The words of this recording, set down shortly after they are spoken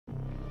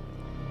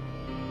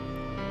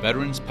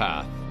Veterans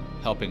Path,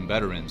 helping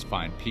veterans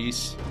find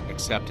peace,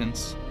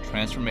 acceptance,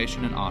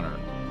 transformation, and honor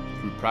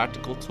through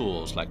practical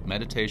tools like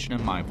meditation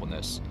and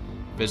mindfulness,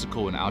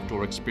 physical and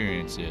outdoor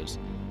experiences,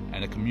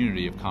 and a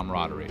community of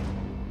camaraderie.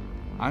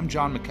 I'm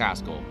John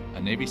McCaskill,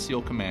 a Navy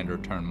SEAL commander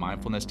turned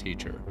mindfulness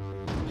teacher.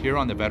 Here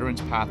on the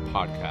Veterans Path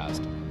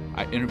podcast,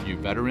 I interview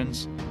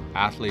veterans,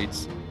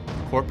 athletes,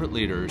 corporate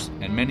leaders,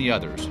 and many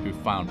others who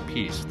found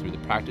peace through the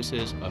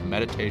practices of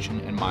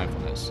meditation and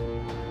mindfulness,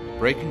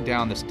 breaking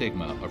down the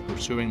stigma of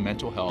pursuing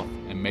mental health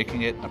and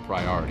making it a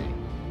priority,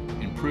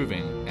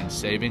 improving and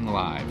saving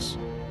lives.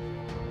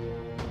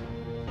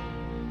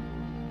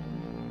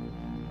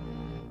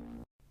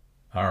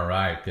 All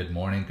right, good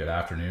morning, good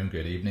afternoon,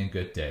 good evening,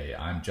 good day.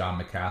 I'm John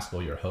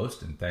McCaskill, your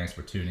host, and thanks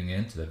for tuning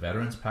in to the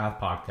Veterans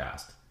Path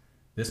podcast.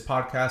 This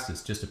podcast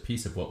is just a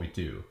piece of what we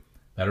do.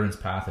 Veterans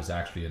Path is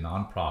actually a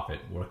nonprofit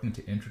working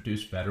to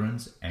introduce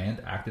veterans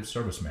and active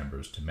service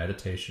members to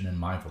meditation and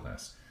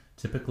mindfulness,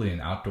 typically in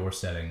outdoor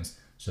settings,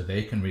 so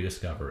they can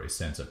rediscover a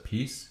sense of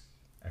peace,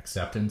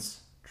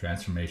 acceptance,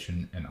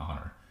 transformation, and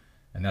honor.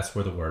 And that's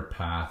where the word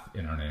path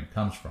in our name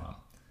comes from.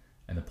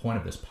 And the point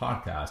of this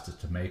podcast is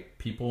to make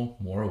people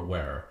more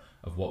aware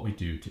of what we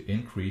do to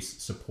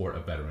increase support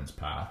of Veterans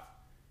Path,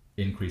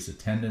 increase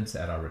attendance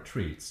at our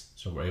retreats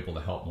so we're able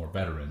to help more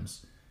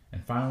veterans,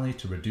 and finally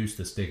to reduce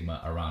the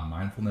stigma around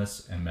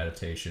mindfulness and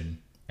meditation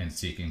and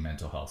seeking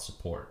mental health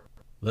support.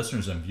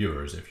 Listeners and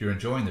viewers, if you're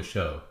enjoying the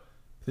show,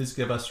 please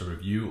give us a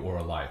review or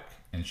a like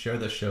and share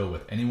the show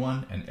with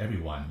anyone and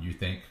everyone you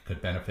think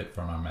could benefit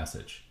from our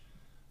message.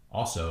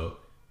 Also,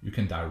 you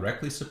can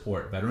directly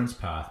support Veterans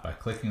Path by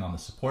clicking on the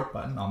support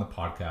button on the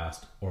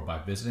podcast or by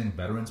visiting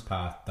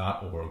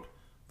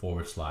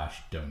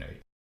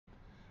veteranspath.org/donate.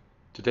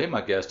 Today my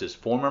guest is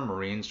former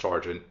Marine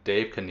Sergeant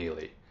Dave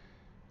Kenneally.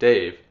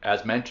 Dave,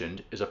 as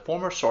mentioned, is a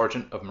former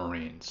Sergeant of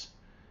Marines,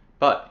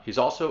 but he's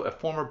also a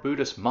former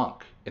Buddhist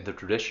monk in the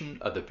tradition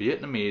of the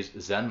Vietnamese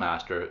Zen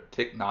master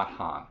Thich Nhat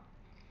Hanh.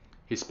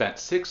 He spent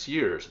 6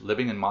 years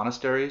living in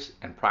monasteries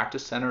and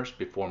practice centers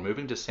before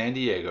moving to San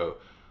Diego,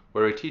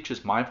 where he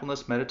teaches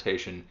mindfulness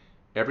meditation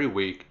every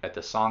week at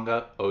the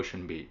Sangha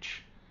Ocean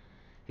Beach.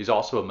 He's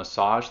also a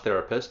massage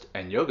therapist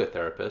and yoga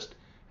therapist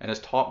and has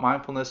taught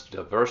mindfulness to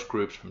diverse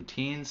groups from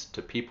teens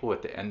to people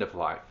at the end of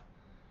life.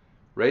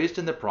 Raised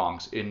in the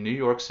Bronx in New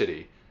York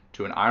City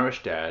to an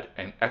Irish dad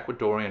and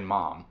Ecuadorian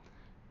mom,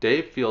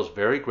 Dave feels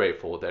very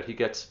grateful that he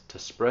gets to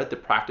spread the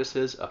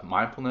practices of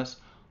mindfulness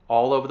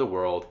all over the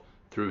world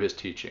through his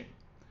teaching.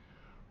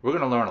 We're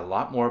going to learn a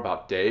lot more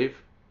about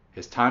Dave,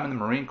 his time in the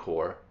Marine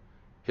Corps,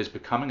 his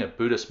becoming a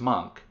Buddhist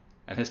monk,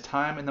 and his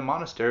time in the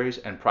monasteries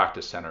and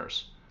practice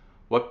centers,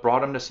 what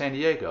brought him to San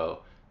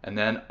Diego, and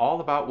then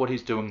all about what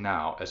he's doing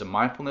now as a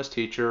mindfulness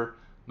teacher,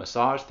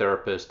 massage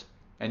therapist,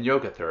 and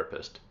yoga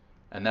therapist.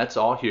 And that's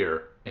all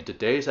here in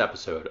today's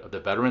episode of the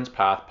Veterans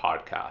Path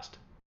podcast.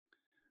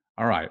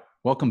 All right,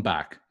 welcome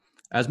back.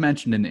 As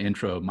mentioned in the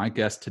intro, my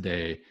guest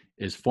today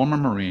is former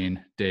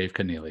Marine Dave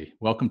Kenneally.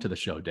 Welcome to the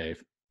show,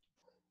 Dave.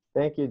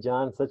 Thank you,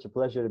 John. Such a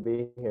pleasure to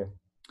be here.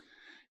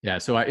 Yeah,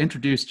 so I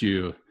introduced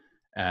you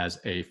as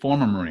a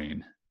former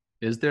Marine.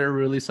 Is there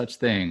really such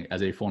thing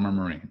as a former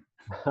Marine?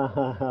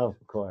 Of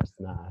course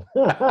not.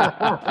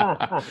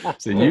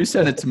 So you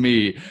sent it to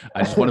me.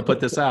 I just want to put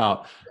this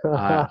out.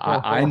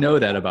 I know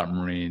that about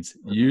Marines.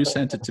 You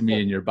sent it to me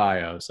in your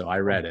bio, so I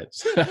read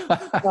it.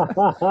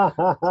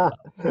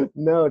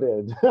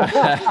 Noted.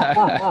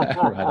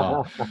 Right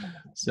on.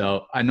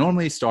 So I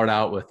normally start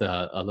out with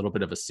a little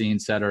bit of a scene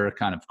setter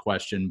kind of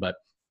question, but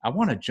I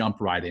want to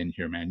jump right in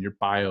here, man. Your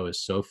bio is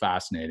so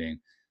fascinating.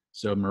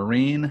 So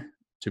Marine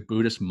to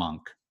Buddhist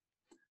monk.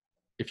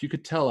 If you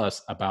could tell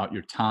us about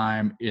your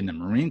time in the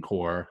Marine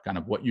Corps, kind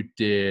of what you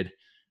did,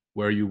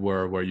 where you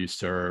were, where you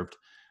served,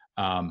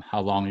 how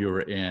long you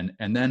were in,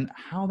 and then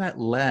how that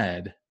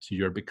led to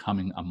your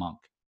becoming a monk.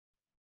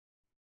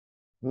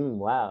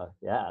 Wow.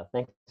 Yeah.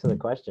 Thanks for the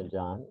question,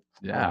 John.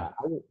 Yeah.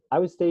 I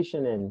was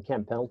stationed in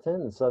Camp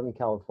Pendleton in Southern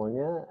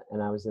California,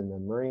 and I was in the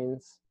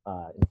Marines,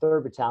 in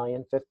 3rd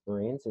Battalion, 5th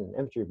Marines, and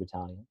Infantry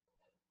Battalion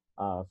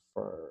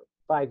for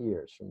 5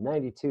 years, from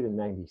 92 to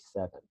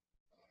 97.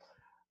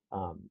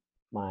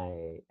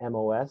 My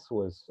MOS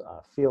was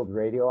field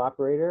radio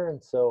operator, and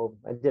so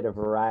I did a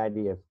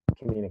variety of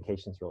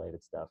communications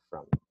related stuff,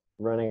 from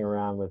running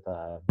around with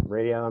a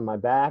radio on my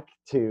back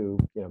to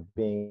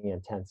being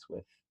intense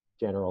with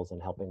generals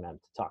and helping them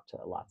to talk to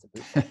lots of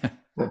people.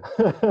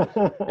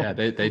 Yeah,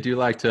 they do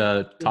like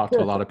to talk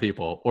to a lot of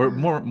people, or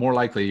more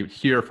likely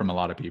hear from a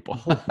lot of people.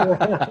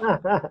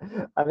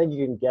 I think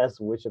you can guess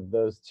which of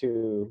those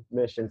two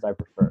missions I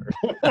preferred.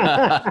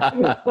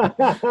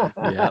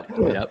 Yep.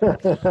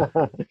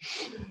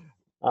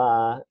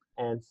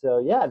 And so,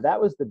 yeah,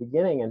 that was the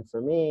beginning. And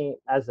for me,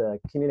 as a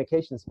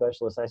communication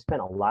specialist, I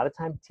spent a lot of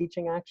time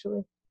teaching,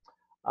 actually.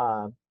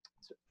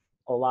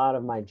 A lot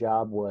of my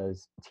job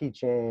was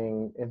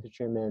teaching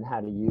infantrymen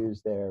how to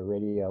use their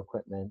radio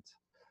equipment.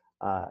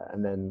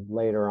 And then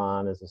later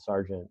on as a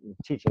sergeant,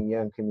 teaching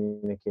young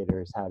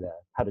communicators how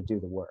to do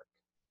the work.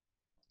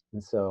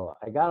 And so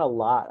I got a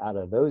lot out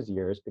of those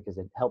years because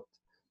it helped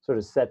sort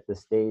of set the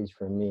stage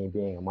for me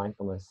being a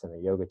mindfulness and a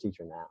yoga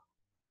teacher now.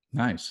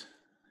 Nice.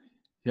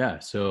 Yeah.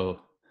 So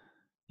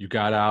you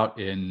got out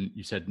in,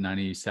 you said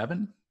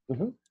 97?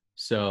 Mm-hmm.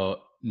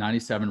 So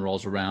 97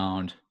 rolls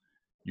around,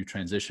 you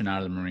transition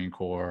out of the Marine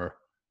Corps.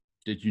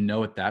 Did you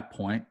know at that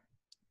point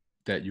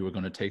that you were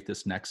going to take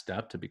this next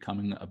step to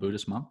becoming a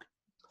Buddhist monk?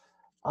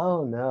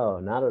 Oh, no,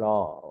 not at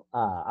all.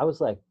 I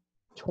was like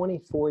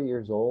 24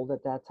 years old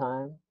at that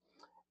time.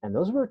 And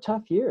those were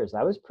tough years.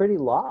 I was pretty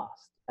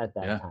lost at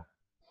that Yeah. time.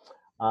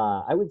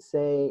 I would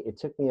say it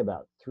took me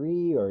about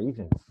 3 or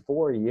even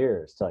 4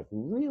 years to like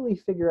really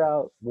figure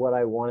out what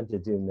I wanted to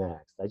do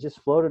next. I just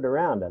floated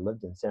around. I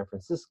lived in San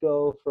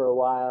Francisco for a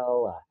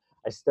while.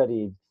 I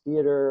studied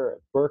theater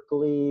at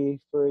Berkeley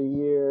for a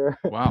year.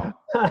 Wow.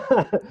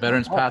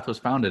 Veterans Path was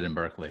founded in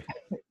Berkeley.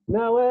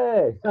 No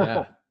way.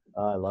 Yeah.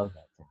 Oh, I love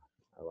that town.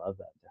 I love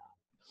that town.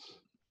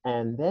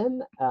 And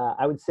then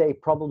I would say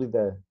probably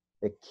the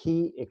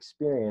key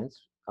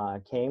experience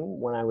came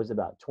when I was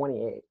about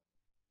 28.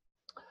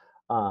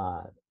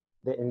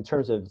 In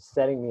terms of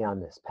setting me on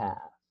this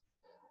path.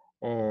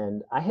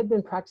 And I had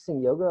been practicing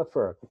yoga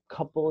for a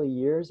couple of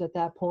years at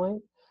that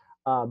point,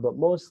 but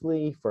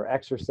mostly for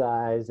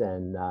exercise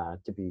and,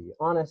 to be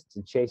honest,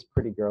 to chase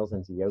pretty girls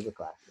into yoga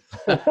classes.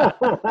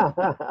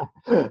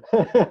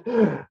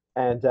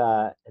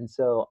 And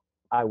so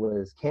I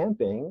was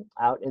camping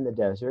out in the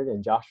desert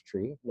in Joshua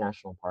Tree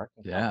National Park.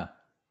 Yeah.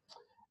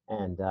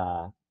 And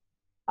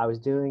I was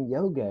doing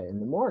yoga in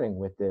the morning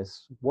with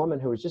this woman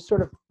who was just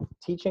sort of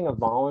teaching a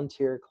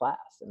volunteer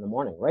class in the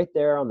morning, right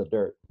there on the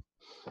dirt.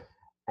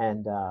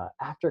 And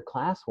after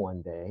class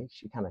one day,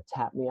 she kind of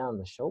tapped me on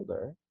the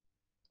shoulder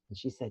and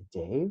she said,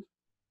 "Dave,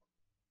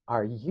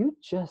 are you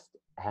just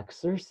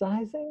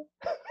exercising?"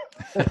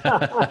 And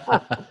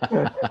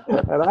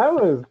I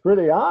was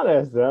pretty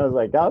honest. And I was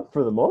like, "Oh,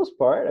 for the most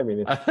part." I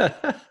mean,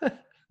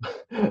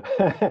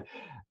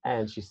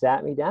 and she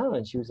sat me down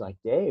and she was like,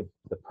 "Dave,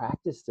 the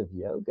practice of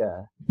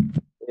yoga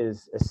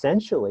is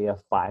essentially a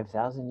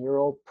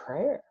 5,000-year-old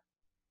prayer.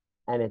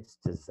 And it's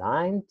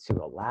designed to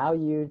allow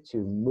you to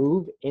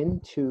move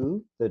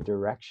into the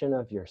direction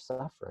of your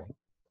suffering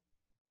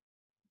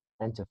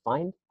and to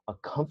find a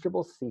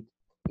comfortable seat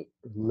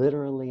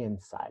literally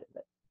inside of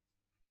it.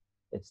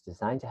 It's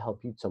designed to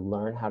help you to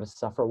learn how to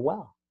suffer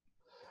well."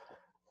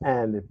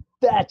 And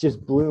that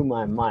just blew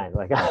my mind.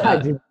 Like I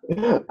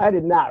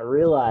did not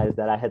realize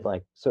that I had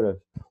like sort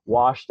of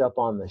washed up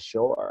on the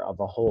shore of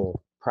a whole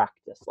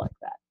practice like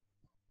that.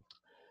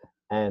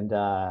 And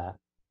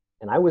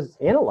I was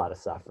in a lot of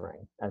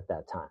suffering at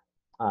that time.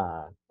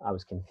 I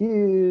was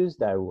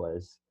confused. I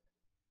was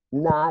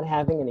not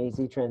having an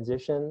easy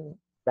transition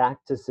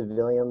back to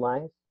civilian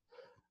life.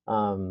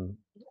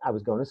 I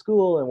was going to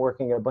school and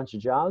working a bunch of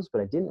jobs, but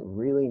I didn't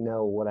really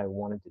know what I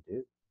wanted to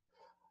do.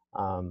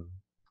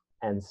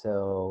 And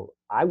so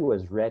I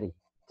was ready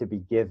to be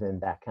given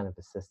that kind of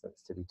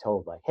assistance, to be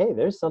told like, "Hey,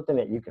 there's something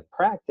that you can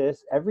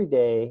practice every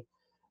day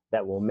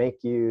that will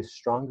make you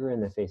stronger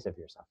in the face of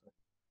your suffering."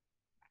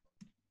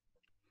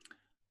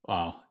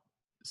 Wow.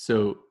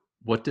 So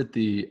what did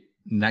the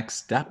next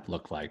step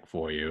look like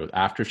for you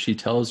after she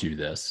tells you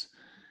this?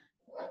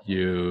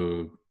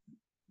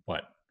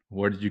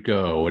 Where did you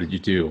go? What did you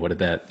do? What did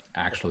that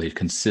actually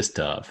consist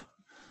of?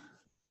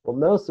 Well,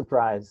 no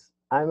surprise,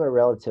 I'm a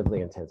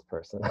relatively intense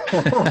person.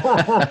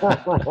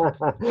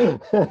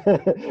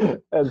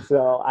 And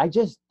so I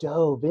just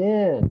dove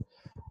in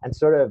and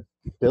sort of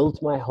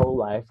built my whole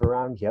life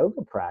around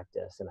yoga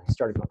practice. And I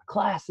started going to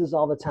classes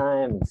all the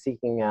time and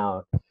seeking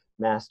out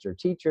master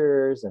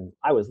teachers. And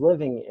I was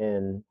living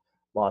in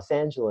Los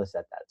Angeles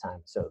at that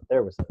time. So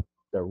there was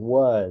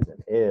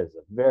and is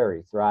a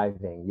very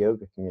thriving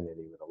yoga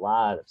community with a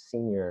lot of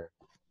senior,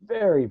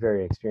 very,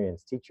 very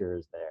experienced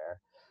teachers there.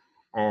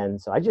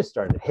 And so I just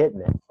started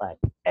hitting it like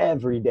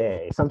every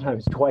day,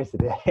 sometimes twice a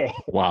day.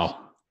 Wow.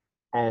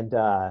 And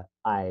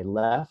I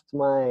left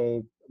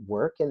my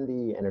work in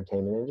the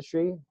entertainment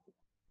industry.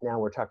 Now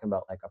we're talking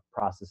about like a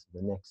process of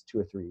the next 2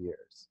 or 3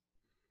 years.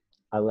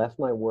 I left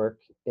my work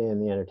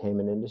in the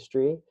entertainment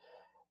industry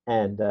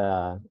and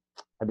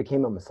I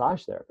became a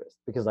massage therapist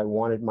because I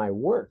wanted my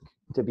work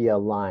to be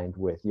aligned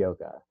with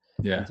yoga.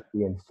 Yeah. And to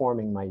be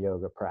informing my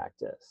yoga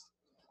practice.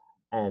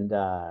 And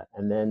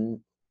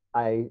then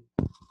I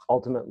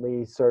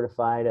ultimately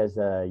certified as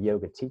a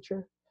yoga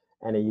teacher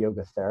and a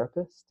yoga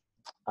therapist,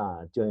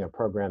 doing a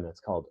program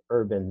that's called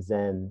Urban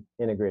Zen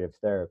Integrative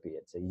Therapy.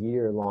 It's a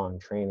year-long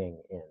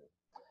training in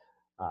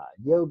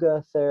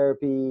yoga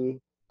therapy,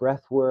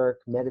 breath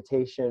work,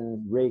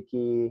 meditation,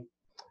 Reiki.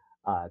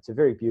 It's a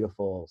very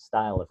beautiful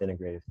style of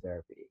integrative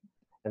therapy.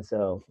 And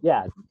so,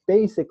 yeah,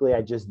 basically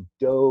I just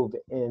dove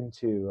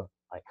into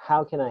like,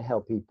 how can I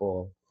help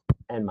people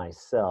and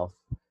myself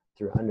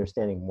through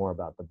understanding more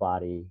about the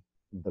body,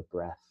 the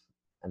breath,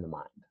 and the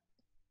mind.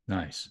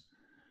 Nice.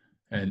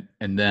 And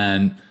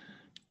then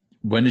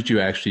when did you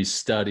actually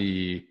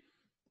study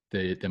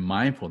the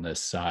mindfulness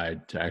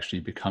side to actually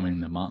becoming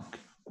the monk?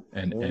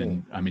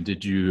 And I mean,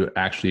 did you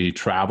actually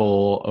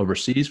travel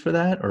overseas for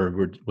that,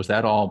 or was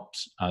that all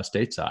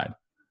stateside?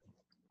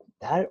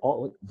 That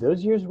all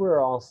those years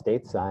were all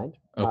stateside.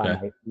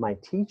 Okay. My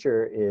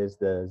teacher is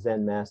the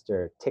Zen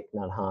master Thich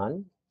Nhat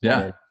Hanh, Yeah.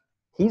 and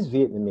he's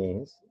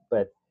Vietnamese,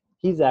 but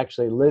he's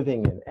actually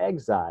living in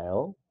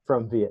exile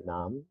from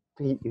Vietnam.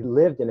 He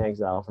lived in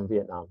exile from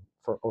Vietnam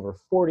for over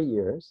 40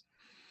 years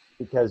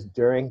because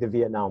during the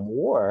Vietnam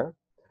War,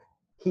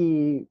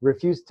 he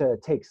refused to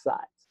take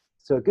sides.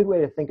 So a good way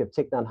to think of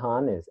Thich Nhat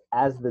Hanh is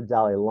as the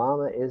Dalai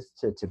Lama is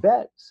to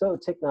Tibet, so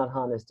Thich Nhat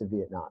Hanh is to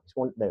Vietnam. He's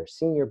their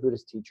senior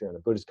Buddhist teacher in a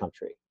Buddhist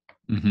country.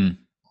 Mm-hmm.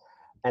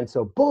 And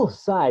so both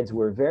sides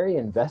were very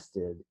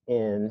invested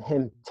in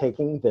him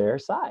taking their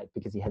side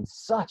because he had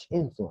such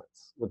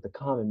influence with the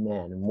common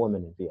man and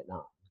woman in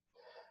Vietnam.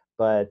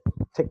 But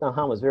Thich Nhat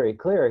Hanh was very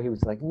clear. He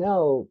was like,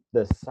 no,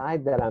 the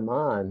side that I'm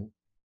on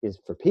is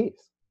for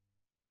peace.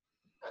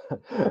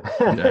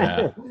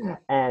 Yeah.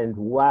 And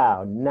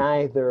wow,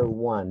 neither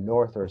one,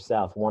 North or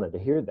South, wanted to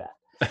hear that.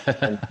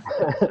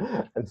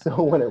 And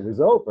so when it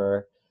was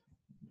over,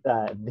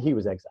 he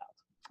was exiled.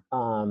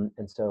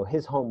 And so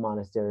his home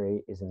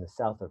monastery is in the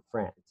south of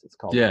France. It's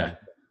called Yeah.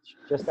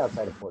 just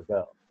outside of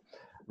Bordeaux.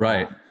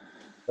 Right.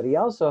 But he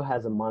also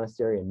has a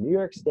monastery in New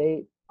York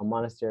State, a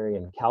monastery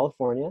in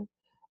California,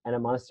 and a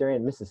monastery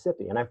in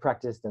Mississippi. And I've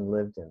practiced and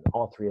lived in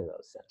all three of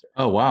those centers.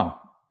 Oh, wow.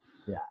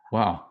 Yeah.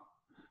 Wow.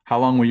 How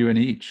long were you in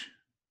each?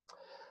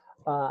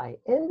 I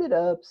ended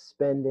up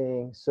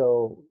spending,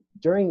 so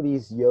during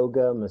these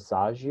yoga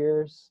massage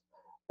years,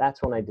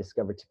 that's when I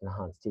discovered Thich Nhat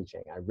Hanh's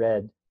teaching. I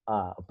read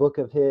a book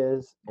of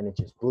his and it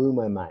just blew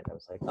my mind. I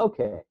was like,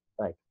 okay,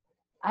 like,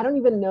 I don't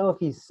even know if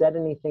he said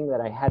anything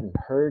that I hadn't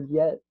heard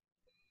yet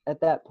at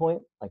that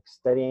point, like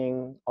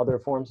studying other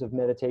forms of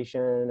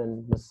meditation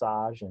and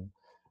massage and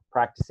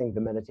practicing the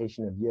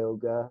meditation of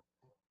yoga.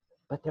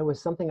 But there was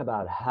something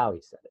about how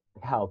he said it,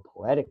 like how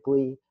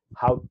poetically,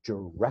 how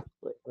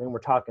directly. I mean, we're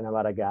talking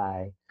about a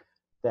guy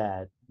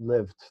that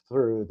lived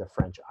through the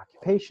French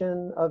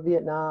occupation of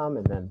Vietnam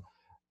and then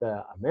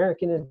the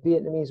American and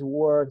Vietnamese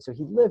War. And so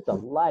he lived a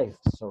life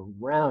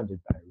surrounded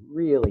by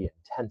really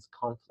intense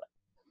conflict.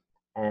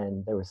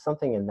 And there was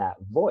something in that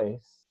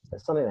voice,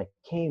 something that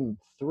came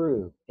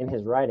through in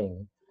his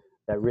writing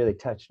that really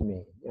touched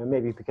me. You know,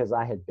 maybe because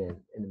I had been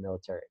in the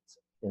military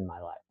in my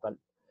life, but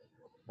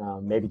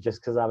maybe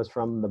just because I was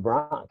from the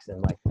Bronx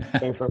and like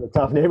came from a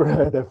tough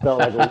neighborhood that felt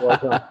like a war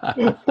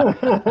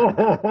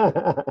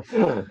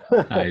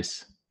zone.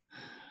 Nice.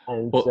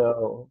 And Well,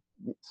 so,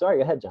 sorry,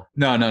 go ahead, John.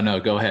 no,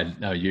 go ahead.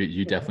 No,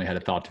 you definitely had a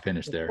thought to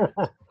finish there.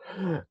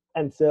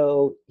 And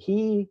so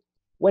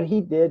what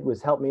he did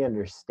was help me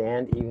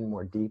understand even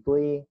more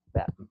deeply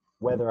that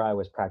whether I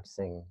was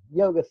practicing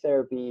yoga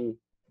therapy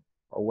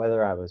or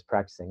whether I was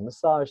practicing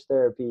massage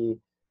therapy,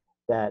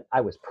 that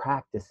I was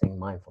practicing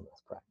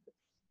mindfulness practice.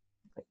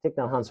 Like Thich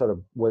Nhat Hanh sort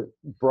of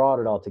brought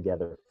it all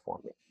together for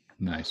me.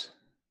 Nice.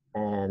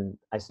 And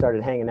I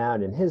started hanging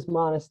out in his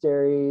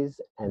monasteries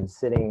and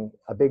sitting.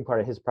 A big part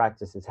of his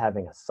practice is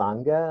having a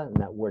sangha, and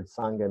that word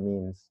sangha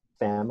means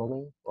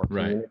family or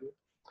community.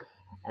 Right.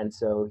 And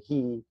so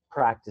he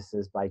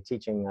practices by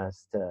teaching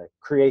us to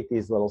create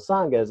these little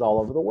sanghas all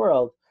over the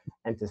world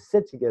and to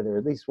sit together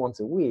at least once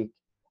a week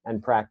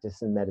and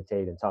practice and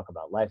meditate and talk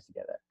about life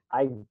together.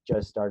 I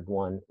just started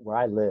one where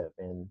I live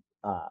in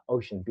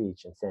Ocean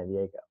Beach in San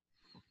Diego.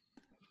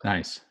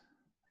 Nice.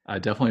 I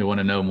definitely want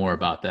to know more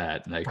about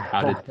that. Like,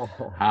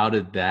 how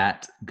did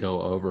that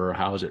go over?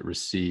 How was it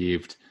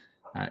received?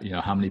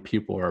 How many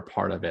people are a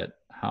part of it?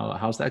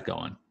 How's that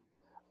going?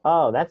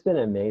 Oh, that's been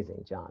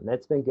amazing, John.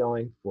 That's been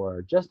going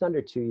for just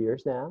under 2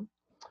 years now.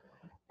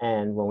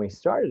 And when we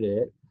started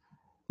it,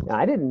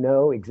 I didn't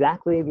know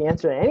exactly the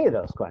answer to any of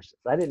those questions.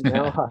 I didn't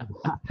know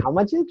how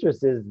much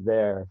interest is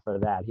there for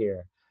that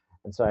here.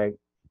 And so I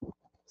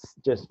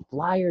just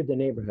flyered the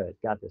neighborhood,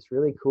 got this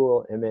really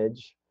cool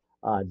image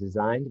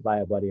designed by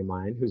a buddy of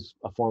mine who's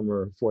a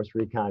former Force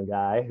Recon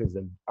guy, who's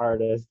an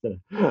artist and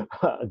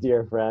a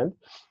dear friend.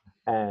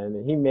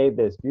 And he made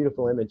this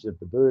beautiful image of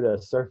the Buddha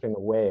surfing a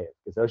wave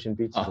because Ocean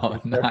Beach is a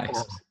big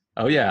nice.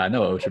 Oh yeah, I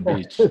know Ocean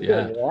Beach.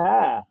 Yeah.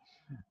 Yeah.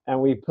 And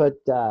we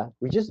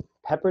just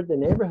peppered the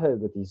neighborhood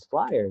with these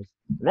flyers,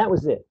 and that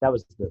was it. That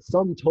was the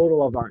sum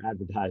total of our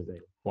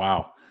advertising.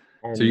 Wow.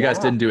 And so you guys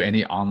didn't do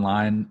any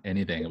online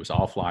anything. It was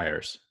all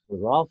flyers. It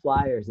was all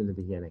flyers in the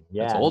beginning.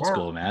 Yeah. That's old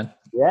school, man.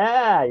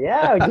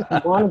 Yeah. We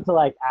just wanted to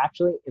like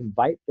actually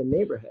invite the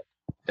neighborhood.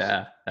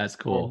 Yeah, that's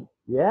cool.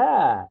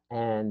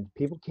 And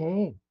people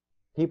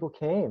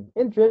came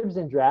in dribs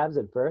and drabs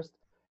at first.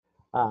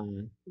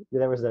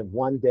 There was that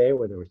one day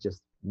where there was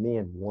just me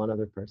and one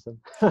other person.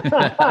 I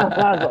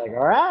was like,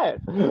 all right,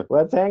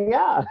 let's hang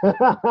out.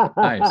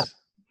 Nice.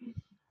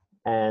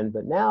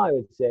 But now I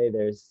would say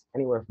there's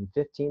anywhere from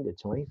 15 to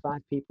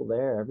 25 people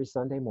there every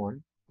Sunday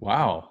morning.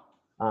 Wow.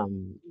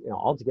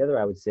 Altogether,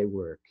 I would say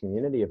we're a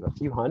community of a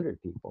few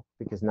hundred people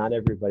because not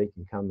everybody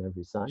can come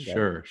every Sunday.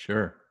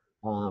 Sure.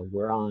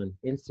 We're on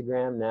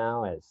Instagram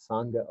now as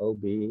Sangha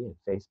OB and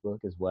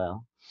Facebook as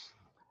well.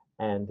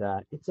 And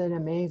it's an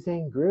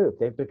amazing group.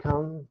 They've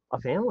become a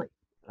family,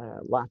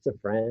 lots of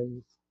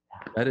friends.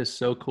 That is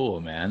so cool,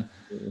 man.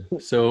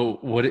 So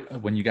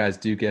when you guys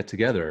do get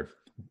together,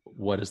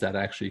 what does that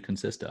actually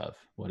consist of?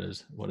 What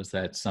does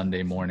that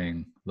Sunday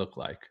morning look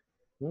like?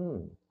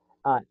 Hmm.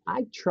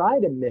 I try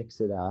to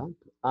mix it up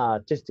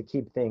just to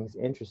keep things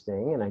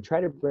interesting, and I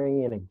try to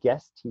bring in a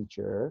guest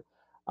teacher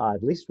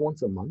at least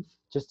once a month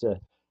just to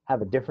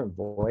have a different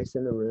voice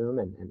in the room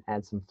and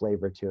add some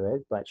flavor to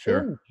it. But Sure.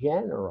 in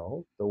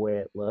general, the way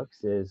it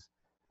looks is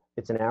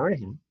it's an hour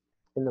and a half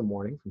in the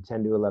morning from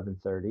 10 to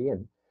 11:30,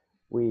 and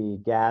we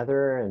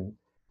gather and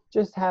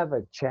just have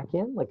a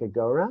check-in, like a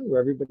go-around, where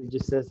everybody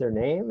just says their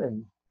name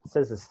and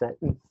says a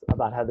sentence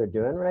about how they're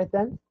doing right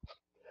then,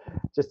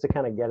 just to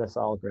kind of get us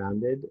all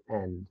grounded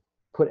and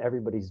put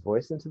everybody's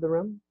voice into the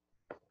room.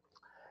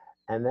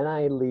 And then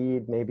I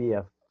lead maybe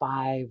a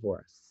 5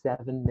 or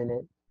 7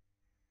 minute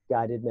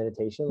guided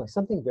meditation, like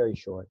something very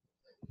short,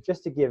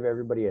 just to give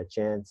everybody a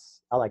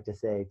chance. I like to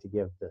say to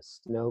give the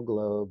snow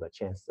globe a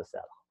chance to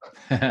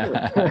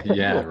Yeah,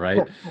 settle.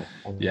 right.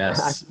 And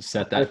Yes.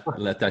 I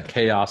Let that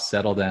chaos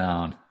settle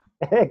down.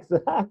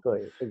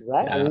 exactly,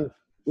 exactly. I Yeah. mean,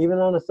 even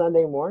on a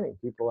Sunday morning,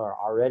 people are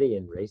already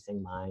in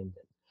racing mind,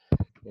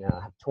 and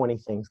have 20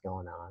 things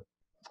going on.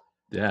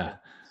 Yeah. And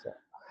so,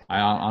 I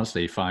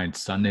honestly find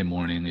Sunday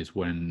morning is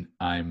when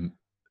I'm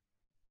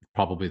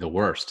probably the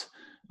worst,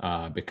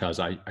 because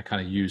I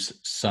kind of use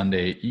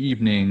Sunday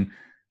evening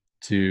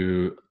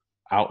to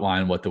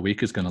outline what the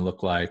week is going to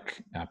look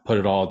like. I put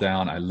it all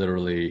down. I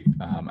literally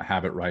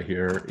have it right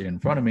here in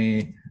front of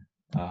me.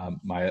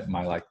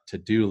 My like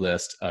to-do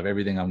list of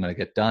everything I'm going to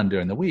get done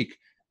during the week.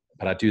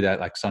 But I do that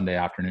like Sunday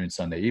afternoon,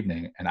 Sunday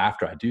evening, and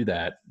after I do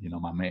that,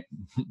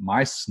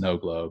 my snow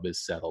globe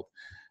is settled.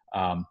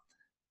 Um,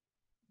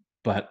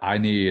 but I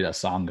need a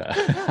sangha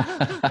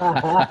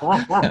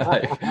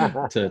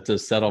like, to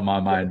settle my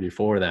mind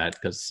before that,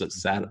 because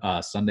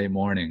Sunday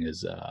morning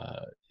is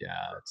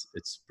yeah,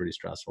 it's pretty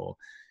stressful.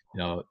 You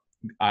know,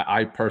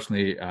 I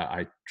personally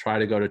I try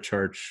to go to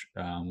church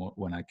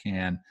when I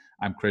can.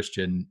 I'm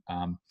Christian,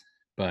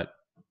 but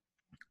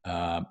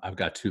I've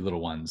got two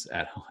little ones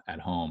at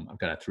home. I've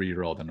got a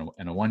 3-year-old and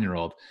a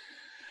 1-year-old.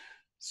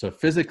 So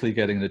physically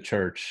getting to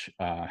church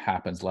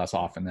happens less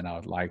often than I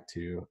would like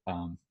to.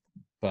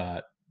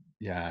 But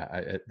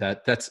yeah,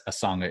 that's a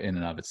sangha in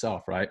and of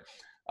itself, right?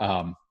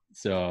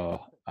 So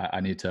I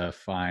need to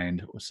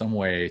find some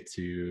way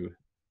to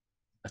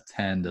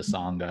attend a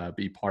sangha,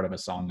 be part of a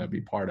sangha,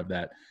 be part of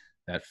that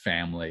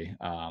family.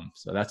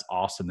 So that's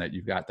awesome that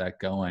you've got that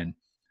going.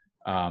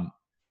 Um,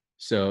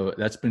 so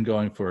that's been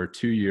going for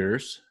 2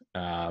 years.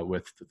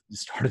 With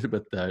started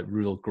with the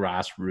real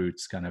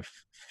grassroots kind of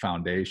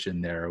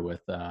foundation there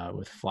with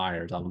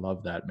flyers. I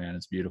love that, man.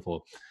 It's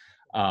beautiful.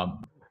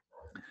 Um,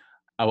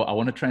 I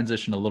want to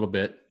transition a little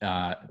bit,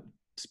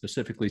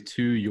 specifically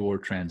to your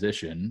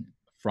transition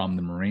from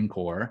the Marine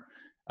Corps.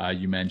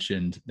 You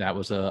mentioned that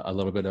was a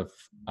little bit of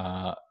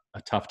a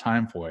tough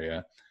time for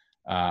you.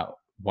 Uh,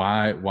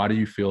 why do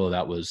you feel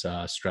that was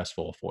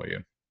stressful for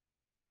you?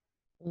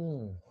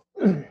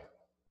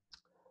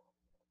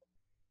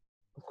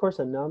 of course,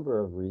 a number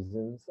of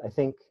reasons. I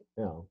think,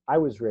 I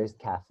was raised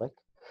Catholic,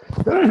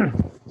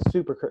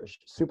 super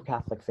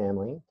Catholic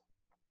family.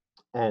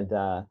 And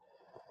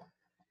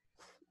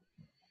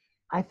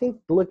I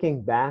think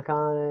looking back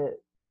on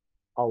it,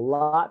 a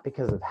lot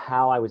because of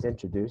how I was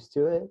introduced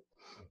to it,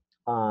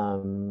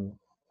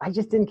 I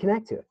just didn't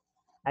connect to it.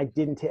 I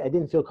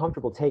didn't feel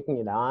comfortable taking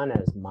it on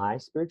as my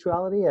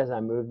spirituality as I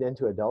moved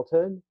into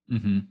adulthood.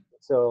 Mm-hmm.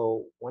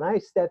 So when I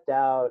stepped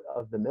out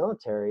of the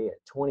military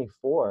at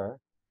 24,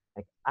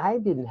 like I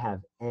didn't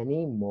have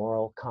any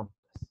moral compass.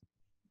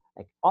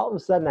 Like all of a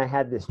sudden I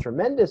had this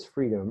tremendous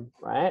freedom,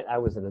 right? I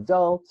was an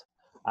adult.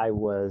 I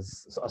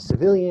was a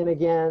civilian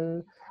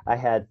again. I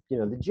had,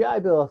 the GI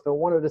Bill. If I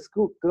wanted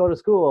to go to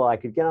school, I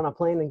could get on a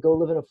plane and go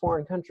live in a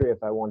foreign country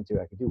if I wanted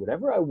to. I could do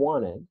whatever I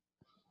wanted.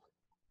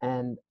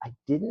 And I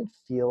didn't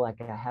feel like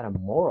I had a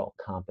moral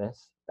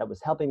compass that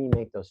was helping me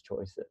make those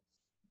choices.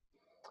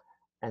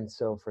 And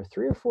so for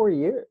 3 or 4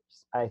 years,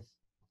 I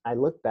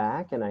look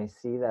back and I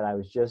see that I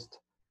was just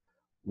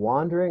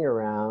wandering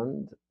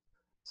around,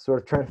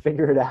 sort of trying to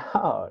figure it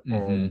out.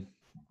 Mm-hmm.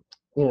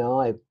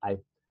 And I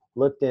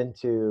looked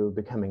into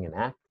becoming an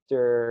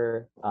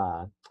actor.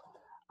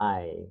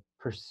 I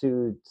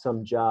pursued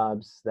some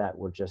jobs that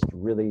were just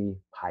really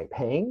high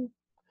paying,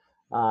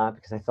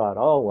 because I thought,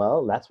 oh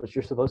well, that's what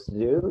you're supposed to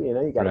do.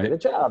 You got to get Right. a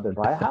job and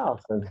buy a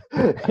house, and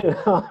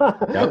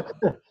Yep.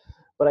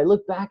 but I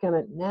look back on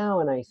it now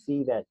and I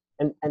see that,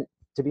 and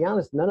to be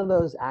honest, none of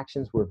those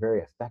actions were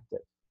very effective.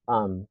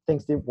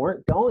 Things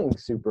weren't going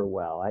super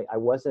well. I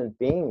wasn't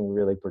being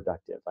really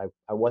productive.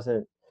 I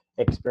wasn't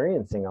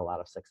experiencing a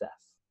lot of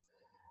success.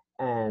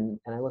 And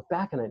I look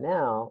back on it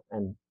now,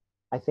 and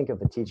I think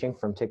of a teaching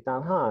from Thich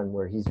Nhat Hanh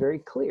where he's very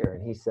clear,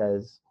 and he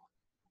says,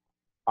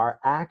 our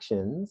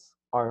actions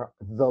are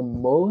the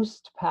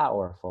most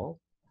powerful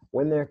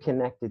when they're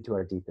connected to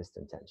our deepest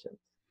intentions,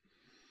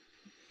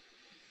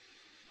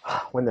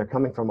 when they're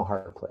coming from a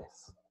heart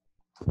place.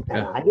 And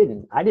Yeah.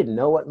 I didn't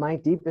know what my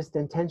deepest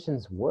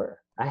intentions were.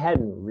 I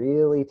hadn't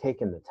really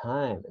taken the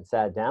time and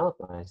sat down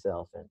with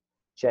myself and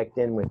checked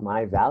in with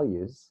my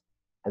values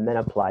and then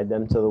applied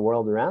them to the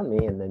world around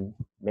me and then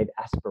made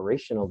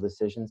aspirational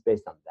decisions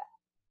based on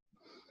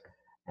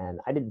that. And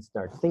I didn't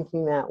start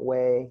thinking that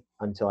way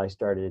until I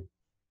started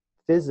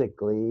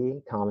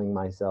physically calming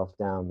myself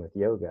down with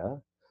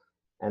yoga.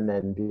 And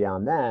then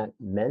beyond that,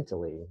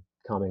 mentally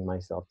calming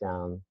myself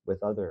down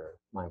with other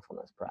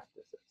mindfulness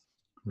practices.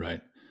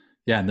 Right.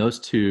 Yeah. And those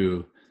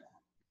two,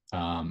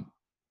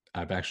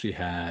 I've actually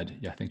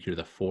had, I think you're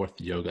the fourth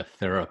yoga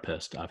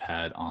therapist I've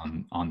had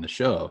on the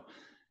show.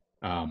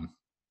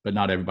 But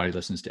not everybody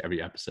listens to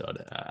every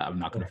episode. I'm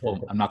not going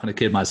to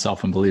kid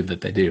myself and believe that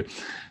they do.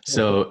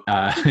 So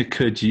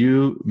could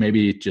you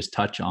maybe just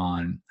touch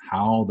on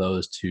how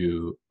those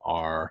two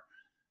are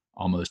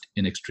almost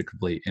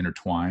inextricably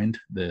intertwined,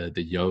 the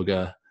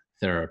yoga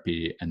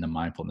therapy and the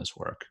mindfulness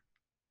work?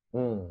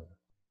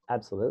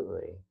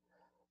 Absolutely.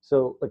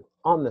 So, like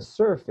on the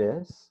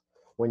surface,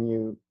 when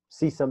you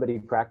see somebody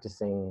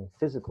practicing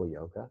physical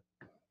yoga,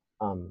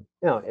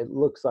 it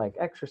looks like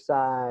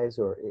exercise,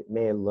 or it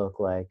may look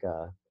like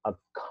a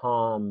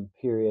calm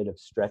period of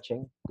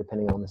stretching,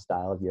 depending on the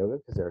style of yoga,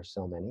 because there are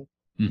so many.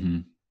 Mm-hmm.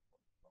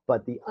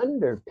 But the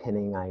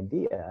underpinning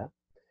idea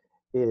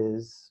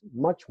is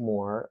much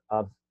more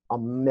of a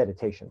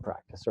meditation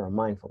practice or a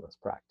mindfulness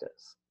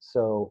practice.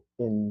 So,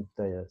 in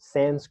the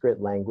Sanskrit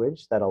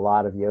language that a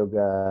lot of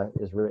yoga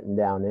is written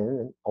down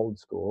in old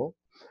school,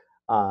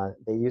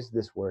 they use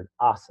this word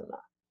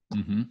asana.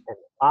 Mm-hmm. And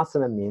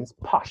asana means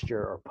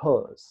posture or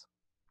pose.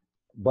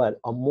 But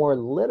a more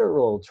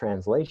literal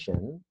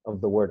translation of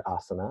the word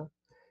asana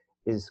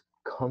is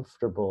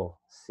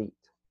comfortable seat.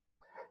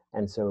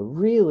 And so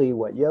really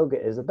what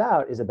yoga is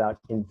about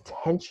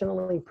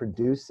intentionally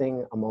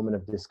producing a moment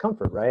of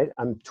discomfort, right?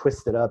 I'm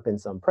twisted up in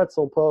some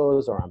pretzel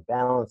pose, or I'm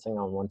balancing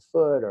on one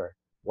foot, or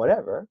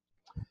whatever.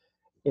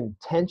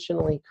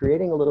 Intentionally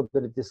creating a little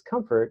bit of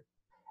discomfort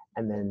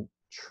and then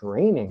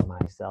training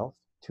myself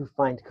to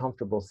find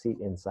comfortable seat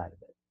inside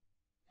of it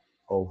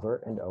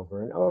over and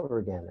over and over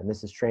again. And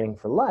this is training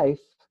for life.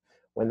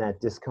 When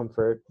that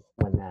discomfort,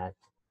 when that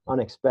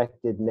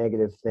unexpected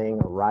negative thing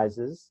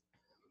arises,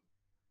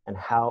 and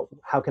how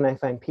can I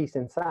find peace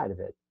inside of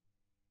it?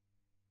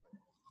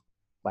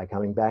 By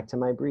coming back to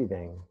my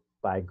breathing,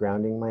 by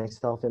grounding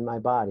myself in my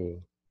body,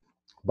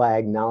 by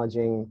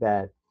acknowledging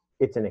that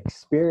it's an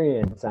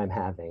experience I'm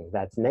having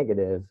that's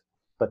negative,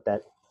 but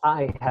that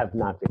I have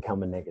not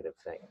become a negative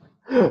thing.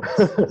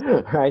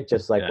 Right?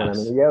 Just like when I'm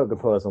in a yoga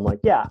pose, I'm like,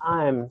 yeah,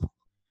 I'm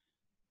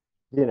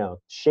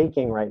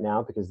shaking right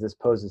now because this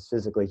pose is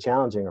physically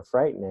challenging or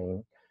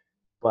frightening,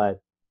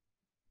 but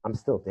I'm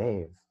still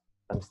Dave.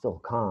 I'm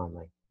still calm,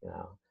 like,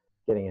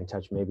 getting in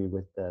touch maybe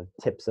with the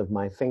tips of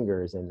my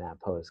fingers in that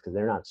pose because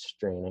they're not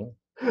straining.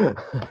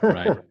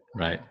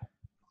 Right.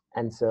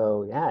 And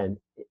so, yeah,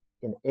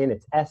 in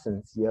its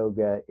essence,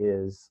 yoga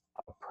is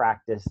a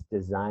practice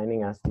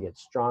designing us to get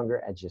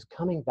stronger at just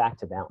coming back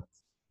to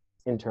balance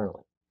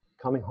internally,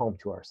 coming home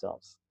to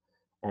ourselves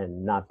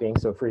and not being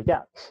so freaked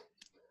out.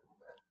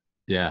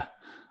 Yeah.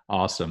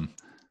 Awesome.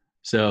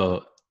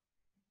 So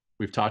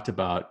we've talked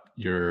about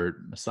your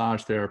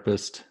massage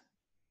therapist,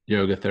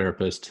 yoga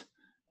therapist,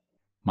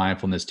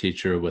 mindfulness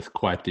teacher with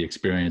quite the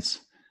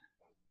experience.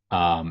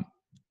 I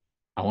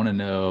want to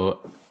know,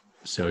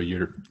 so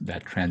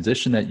that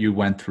transition that you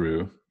went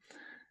through,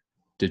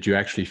 did you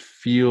actually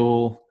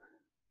feel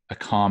a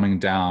calming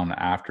down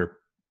after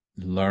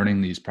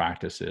learning these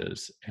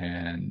practices?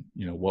 And,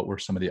 what were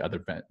some of the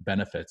other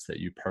benefits that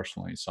you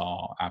personally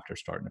saw after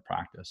starting to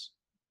practice?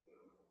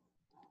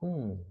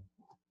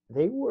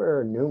 They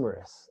were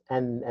numerous,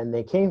 and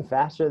they came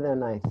faster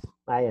than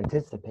I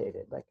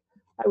anticipated. Like,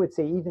 I would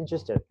say even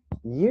just a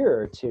year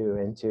or two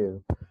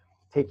into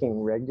taking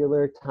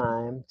regular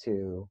time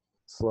to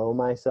slow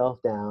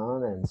myself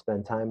down and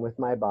spend time with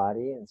my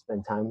body and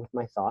spend time with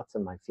my thoughts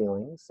and my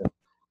feelings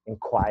and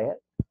quiet,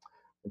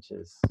 which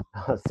is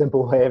a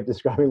simple way of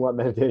describing what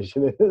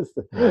meditation is.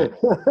 Right.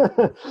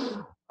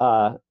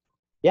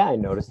 Yeah, I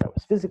noticed I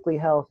was physically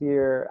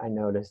healthier. I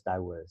noticed I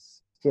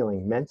was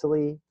feeling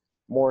mentally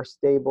more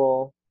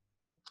stable.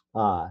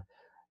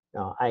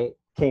 I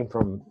came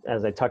from,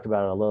 as I talked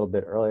about a little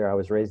bit earlier, I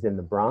was raised in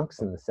the Bronx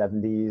in the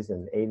 70s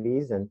and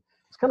 80s, and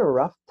it's kind of a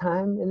rough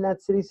time in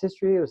that city's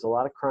history. There was a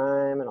lot of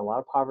crime and a lot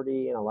of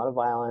poverty and a lot of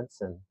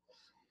violence, and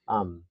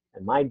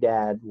my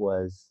dad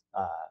was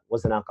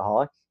an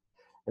alcoholic,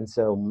 and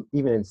so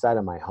even inside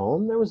of my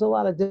home there was a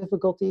lot of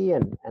difficulty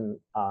and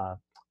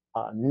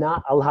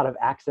not a lot of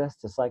access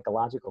to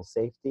psychological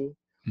safety.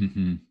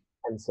 Mm-hmm.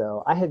 And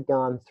so I had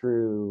gone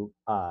through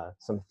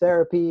some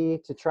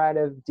therapy to try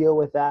to deal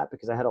with that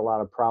because I had a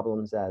lot of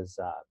problems as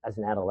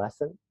an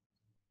adolescent,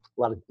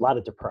 a lot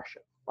of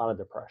depression.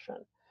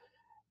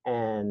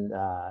 And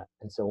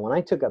so when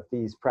I took up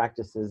these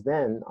practices,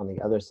 then on the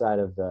other side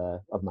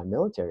of my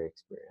military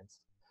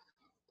experience,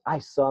 I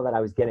saw that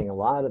I was getting a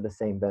lot of the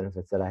same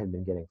benefits that I had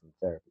been getting from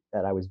therapy.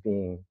 That I was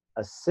being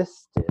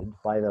assisted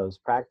by those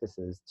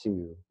practices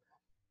to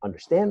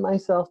understand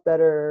myself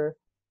better,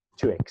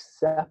 to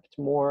accept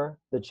more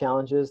the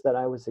challenges that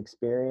I was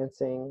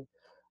experiencing,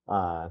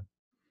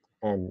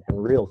 and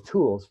real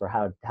tools for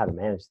how to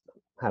manage them,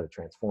 how to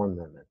transform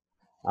them,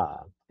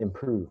 and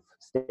improve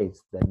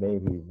states that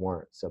maybe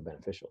weren't so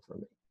beneficial for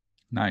me.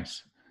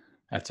 Nice.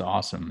 That's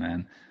awesome,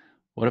 man.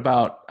 What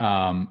about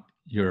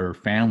your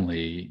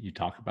family? You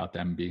talk about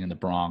them being in the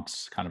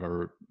Bronx, kind of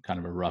a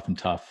rough and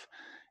tough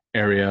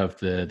area of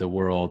the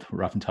world,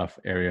 rough and tough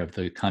area of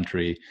the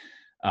country,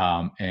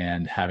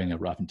 and having a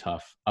rough and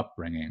tough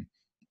upbringing,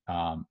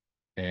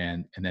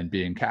 and then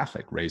being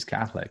Catholic, raised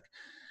Catholic.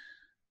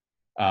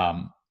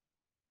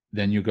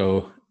 Then you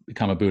go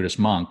become a Buddhist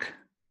monk.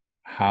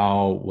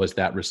 How was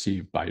that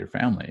received by your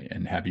family?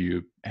 And have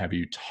you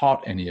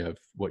taught any of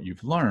what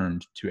you've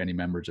learned to any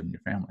members of your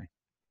family?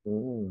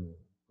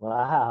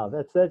 Wow,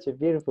 that's such a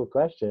beautiful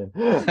question.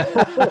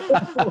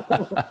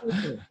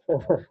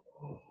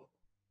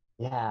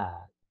 Yeah,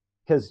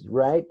 because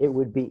right, it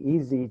would be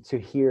easy to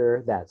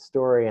hear that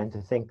story and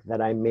to think that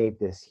I made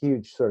this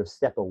huge sort of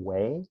step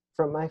away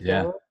from my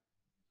Yeah. family.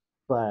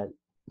 But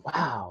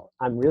wow,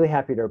 I'm really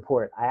happy to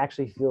report I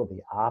actually feel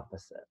the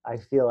opposite. I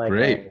feel like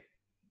Great.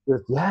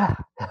 yeah,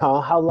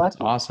 how lucky.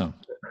 That's awesome.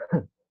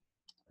 You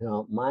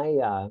know,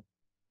 my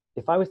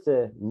if I was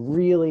to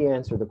really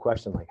answer the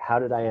question, like, how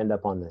did I end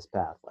up on this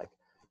path? Like,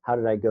 how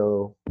did I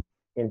go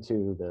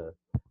into the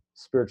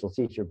spiritual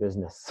teacher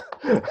business?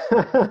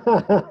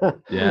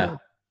 Yeah.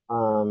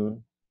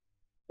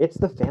 It's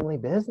the family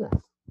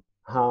business.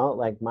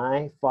 Like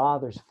my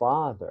father's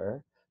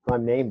father, who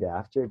I'm named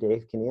after,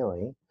 Dave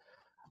Keneally,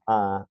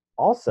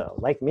 also,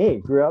 like me,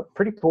 grew up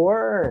pretty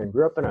poor and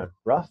grew up in a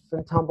rough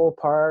and tumble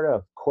part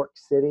of Cork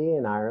City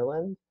in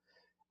Ireland.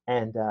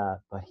 And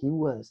but he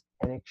was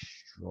an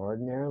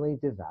extraordinarily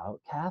devout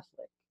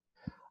Catholic.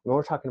 I mean,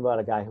 we're talking about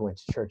a guy who went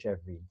to church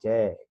every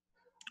day.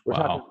 We're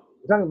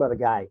talking about a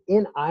guy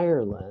in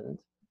Ireland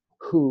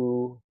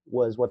who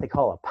was what they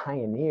call a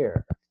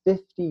pioneer,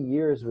 50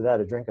 years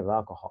without a drink of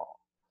alcohol,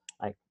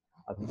 like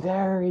a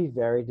very,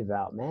 very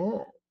devout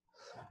man.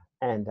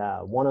 And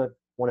one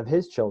of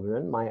his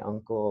children, my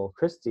uncle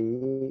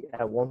Christy,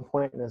 at one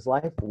point in his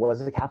life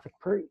was a Catholic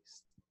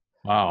priest.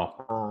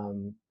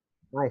 Wow.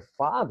 My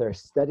father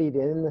studied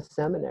in the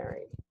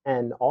seminary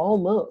and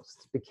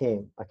almost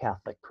became a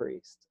Catholic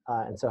priest.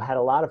 And so had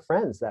a lot of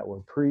friends that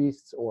were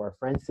priests or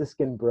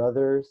Franciscan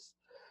brothers.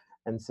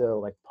 And so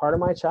like part of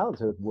my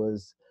childhood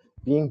was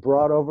being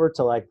brought over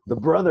to like the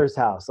brother's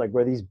house, like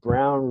where these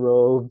brown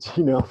robed,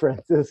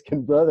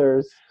 Franciscan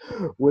brothers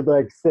would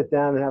like sit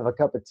down and have a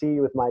cup of tea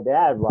with my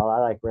dad while I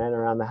like ran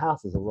around the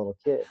house as a little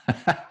kid.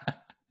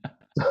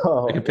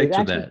 So I can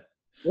picture that.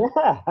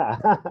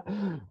 Yeah.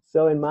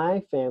 So in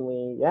my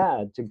family,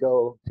 yeah, to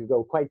go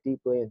quite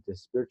deeply into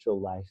spiritual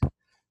life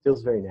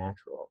feels very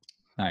natural.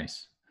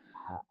 Nice.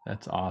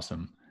 That's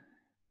awesome.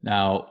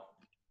 Now,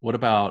 what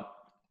about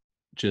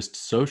just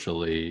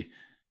socially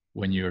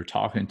when you're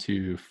talking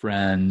to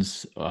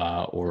friends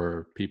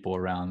or people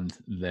around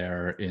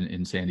there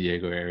in San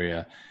Diego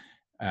area,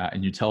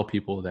 and you tell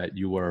people that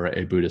you were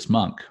a Buddhist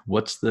monk?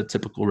 What's the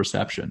typical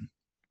reception?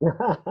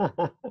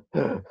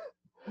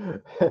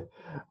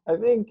 I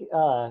think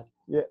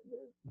yeah,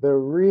 the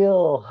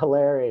real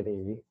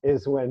hilarity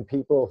is when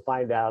people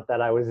find out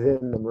that I was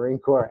in the Marine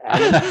Corps.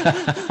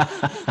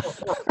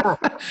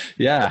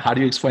 Yeah, how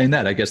do you explain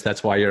that? I guess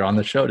that's why you're on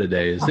the show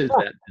today. Is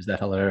that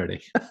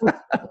hilarity?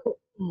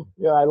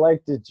 Yeah, I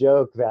like to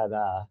joke that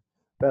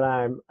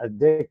I'm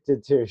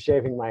addicted to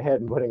shaving my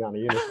head and putting on a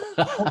uniform.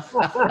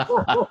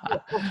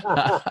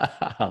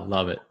 I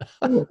love it.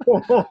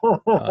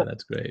 Oh,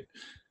 that's great.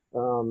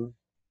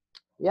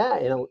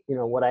 Yeah,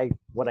 what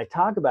I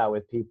talk about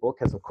with people,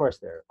 because of course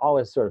they're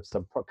always sort of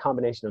some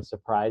combination of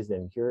surprised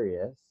and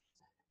curious,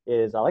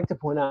 is I like to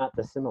point out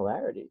the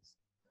similarities.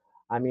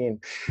 I mean,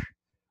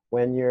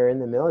 when you're in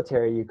the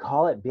military, you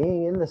call it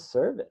being in the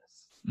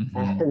service,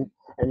 Mm-hmm.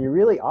 and you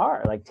really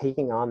are like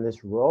taking on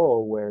this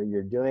role where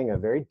you're doing a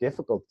very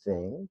difficult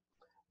thing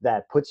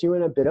that puts you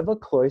in a bit of a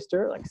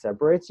cloister, like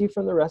separates you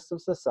from the rest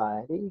of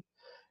society.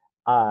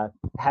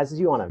 Has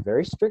you on a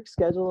very strict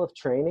schedule of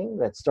training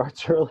that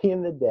starts early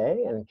in the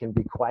day and can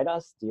be quite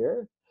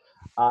austere,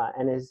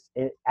 and is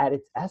at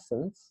its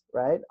essence,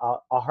 right,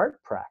 a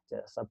heart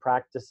practice, a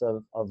practice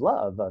of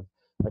love, of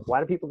like, why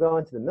do people go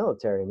into the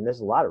military? I mean, there's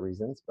a lot of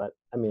reasons, but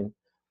I mean,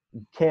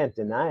 you can't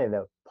deny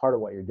that part of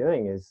what you're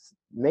doing is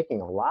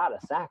making a lot of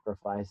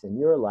sacrifice in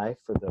your life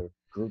for the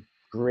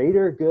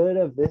greater good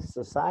of this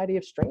society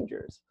of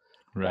strangers.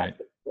 Right.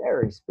 That's a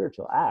very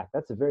spiritual act.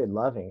 That's a very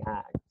loving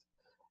act.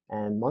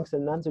 And monks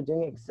and nuns are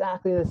doing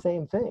exactly the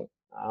same thing.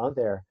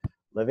 They're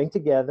living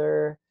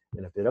together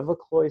in a bit of a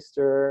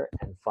cloister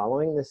and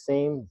following the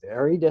same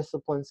very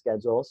disciplined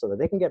schedule so that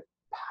they can get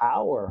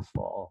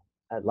powerful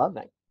at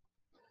loving.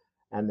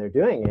 And they're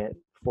doing it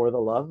for the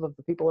love of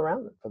the people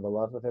around them, for the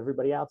love of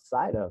everybody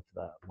outside of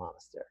the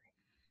monastery.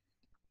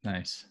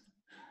 Nice.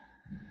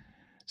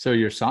 So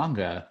your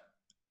Sangha,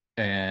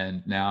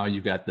 and now you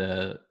got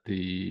the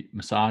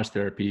massage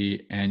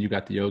therapy and you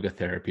got the yoga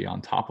therapy on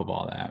top of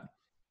all that.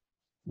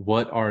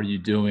 what are you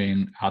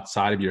doing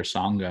outside of your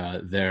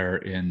Sangha there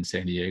in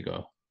San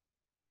Diego?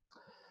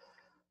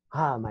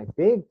 My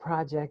big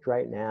project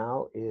right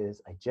now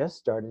is I just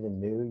started a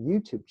new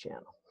YouTube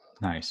channel.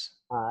 Nice.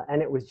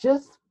 And it was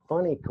just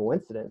funny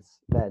coincidence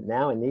that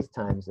now in these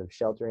times of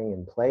sheltering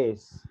in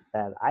place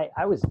that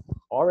I was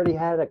already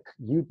had a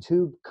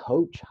YouTube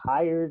coach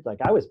hired. Like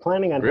I was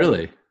planning on heading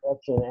Really?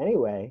 direction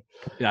anyway.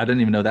 Yeah, I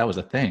didn't even know that was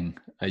a thing.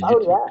 A Oh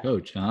YouTube yeah,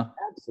 coach, huh?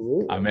 I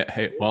absolutely. mean,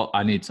 hey, well,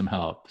 I need some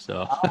help.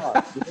 So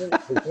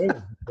His name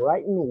is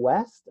Brighton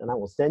West, and I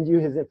will send you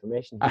his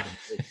information. He's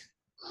amazing.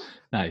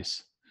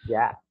 nice.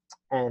 Yeah.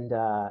 And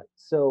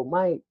so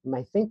my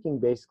thinking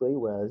basically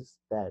was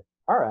that,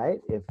 all right,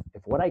 if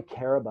what I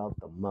care about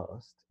the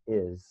most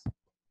is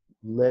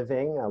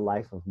living a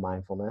life of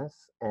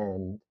mindfulness,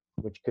 and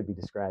which could be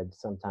described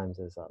sometimes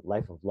as a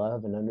life of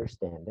love and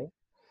understanding,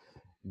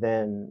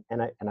 then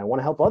and I want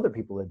to help other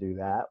people to do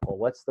that. Well,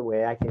 what's the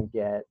way I can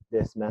get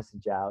this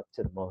message out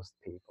to the most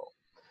people?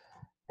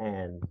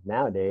 And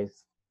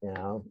nowadays,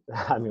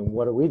 I mean,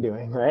 what are we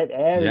doing, right? Yeah,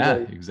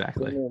 Everybody's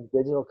exactly. consuming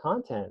digital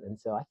content. And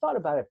so I thought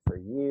about it for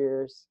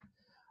years.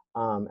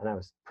 And I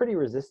was pretty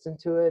resistant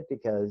to it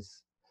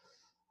because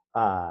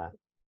uh,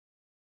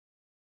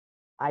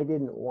 I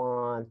didn't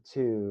want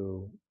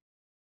to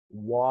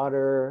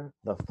water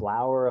the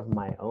flower of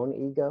my own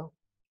ego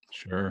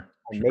Sure,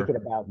 and make sure.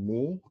 it about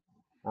me,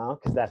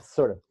 because that's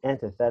sort of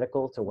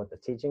antithetical to what the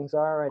teachings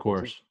are, Of right?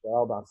 The teachings course. are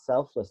all about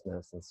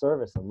selflessness and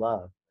service and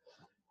love.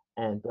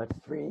 And but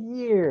for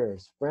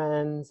years,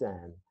 friends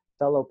and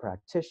fellow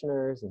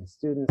practitioners and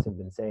students have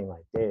been saying,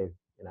 like, Dave,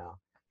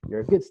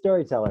 you're a good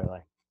storyteller.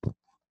 Like,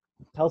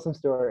 tell some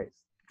stories.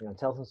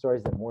 Tell some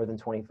stories that more than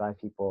 25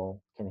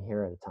 people can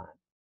hear at a time.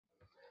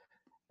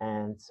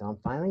 And so I'm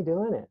finally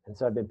doing it. And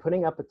so I've been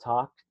putting up a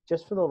talk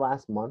just for the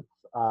last month,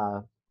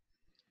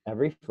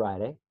 every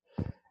Friday.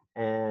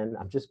 And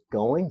I'm just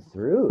going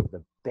through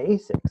the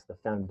basics, the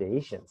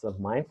foundations of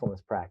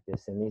mindfulness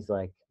practice in these,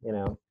 like,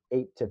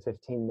 8 to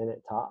 15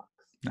 minute talks.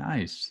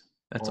 Nice.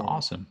 That's And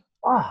awesome.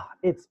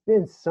 it's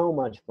been so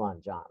much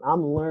fun, John.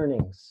 I'm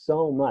learning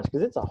so much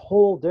because it's a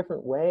whole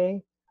different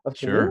way of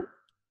communicating.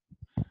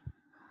 Sure.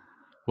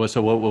 Well,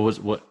 so what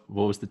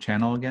was the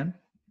channel again?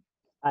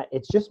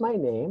 It's just my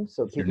name,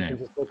 so It's your people can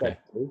name. just look Okay. up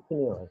Dave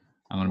Keneally.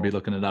 I'm going to be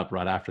looking it up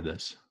right after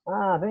this.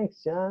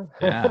 Thanks, John.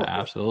 Yeah,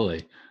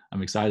 absolutely.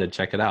 I'm excited to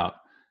check it out.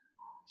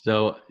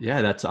 So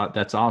yeah,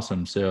 that's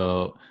awesome.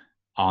 So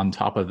on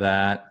top of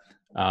that,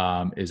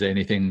 is there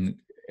anything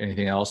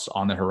else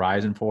on the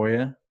horizon for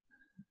you,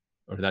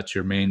 or that's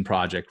your main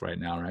project right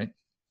now, right?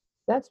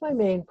 That's my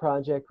main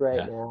project right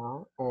Yeah,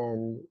 now,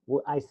 and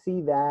I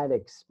see that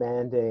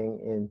expanding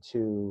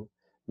into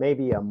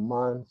maybe a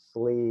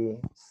monthly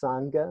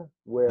sangha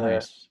where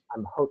nice.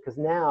 I'm hooked, because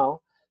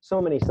now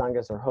so many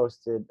sanghas are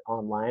hosted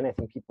online. I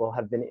think people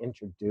have been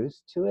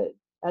introduced to it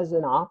as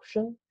an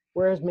option,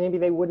 whereas maybe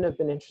they wouldn't have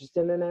been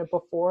interested in it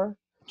before.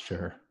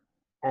 Sure.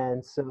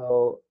 And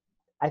so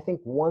I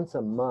think once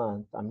a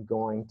month, I'm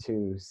going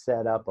to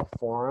set up a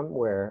forum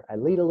where I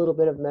lead a little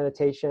bit of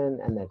meditation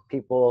and that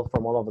people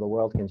from all over the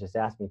world can just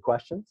ask me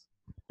questions.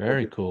 It'll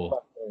Very be cool.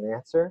 question and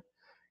answer.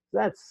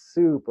 That's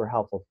super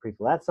helpful for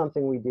people. That's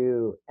something we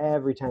do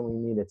every time we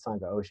meet at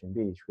Sangha Ocean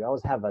Beach. We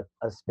always have a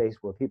space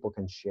where people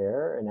can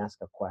share and ask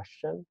a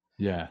question,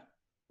 Yeah,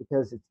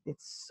 because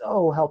it's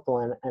so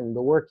helpful. And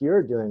the work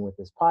you're doing with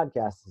this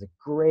podcast is a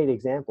great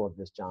example of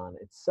this, John.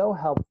 It's so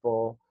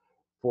helpful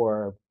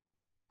for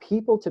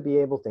people to be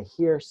able to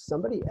hear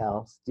somebody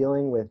else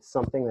dealing with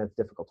something that's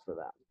difficult for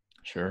them.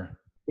 sure.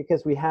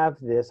 Because we have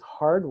this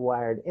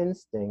hardwired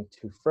instinct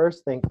to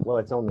first think, well,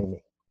 it's only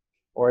me,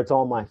 or it's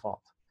all my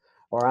fault,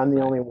 or I'm the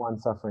Right. only one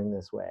suffering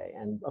this way.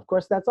 And of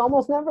course, that's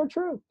almost never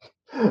true.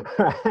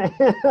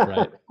 Right.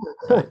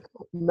 Right.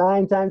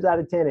 9 times out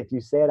of 10, if you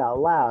say it out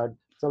loud,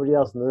 somebody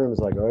else in the room is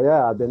like, oh,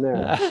 yeah, I've been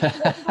there.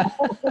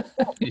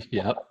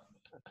 Yep.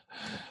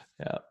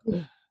 Yep.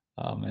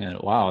 Oh man.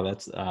 Wow.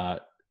 That's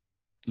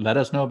let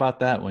us know about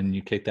that when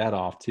you kick that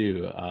off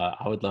too.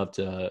 I would love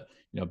to,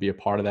 be a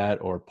part of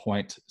that or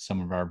point some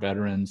of our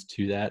veterans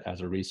to that as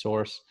a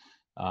resource,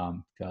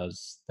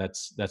 because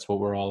that's what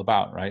we're all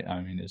about, right?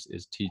 I mean,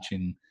 is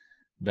teaching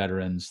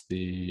veterans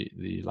the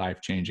life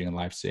changing and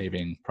life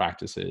saving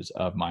practices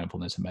of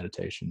mindfulness and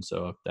meditation.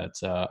 So if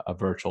that's a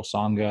virtual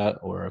sangha,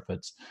 or if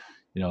it's,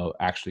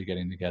 actually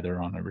getting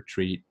together on a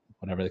retreat,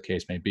 whatever the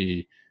case may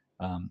be,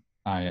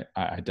 I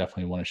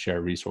definitely want to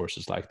share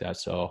resources like that.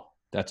 So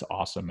that's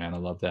awesome, man. I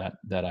love that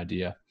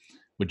idea.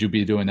 Would you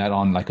be doing that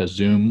on like a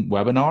Zoom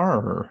webinar,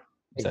 or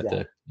is that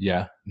Exactly.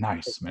 yeah,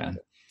 nice, man.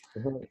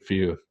 Exactly. Mhm. Good for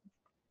you.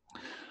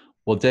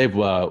 Well, Dave,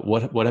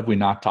 what have we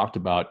not talked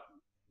about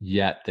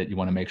yet that you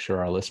want to make sure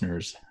our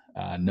listeners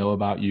know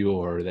about you,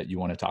 or that you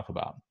want to talk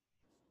about?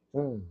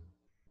 Mm.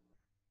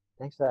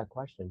 Thanks for that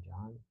question,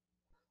 John.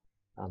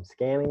 I'm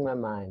scanning my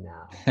mind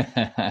now.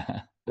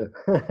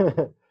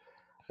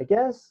 I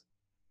guess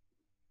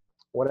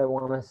what I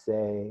want to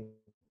say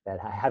that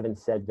I haven't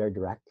said very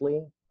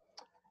directly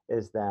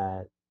is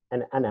that,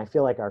 and I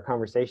feel like our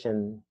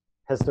conversation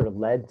has sort of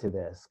led to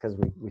this, because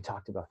we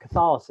talked about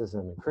Catholicism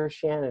and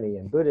Christianity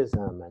and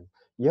Buddhism and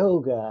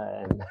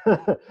yoga, and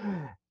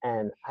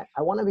and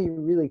I want to be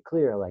really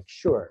clear, like,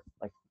 sure,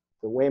 like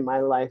the way my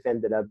life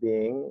ended up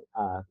being,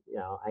 you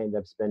know, I ended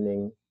up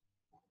spending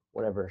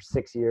whatever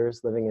 6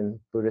 years living in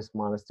Buddhist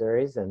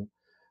monasteries, and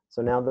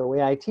so now the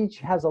way I teach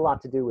has a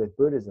lot to do with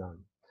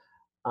Buddhism,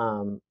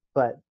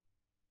 but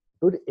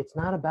it's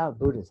not about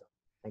Buddhism.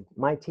 Like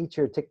my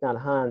teacher Thich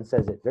Nhat Hanh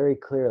says it very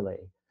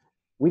clearly.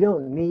 We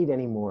don't need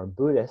any more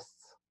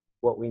Buddhists.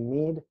 What we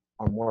need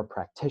are more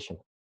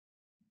practitioners.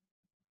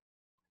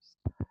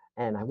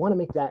 And I want to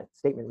make that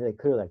statement really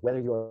clear, like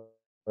whether you're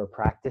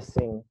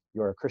practicing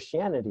your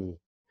Christianity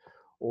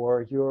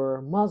or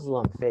your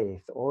Muslim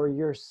faith or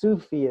your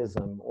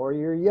Sufism or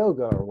your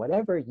yoga or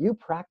whatever you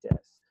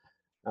practice,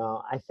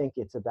 I think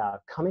it's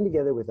about coming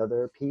together with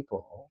other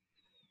people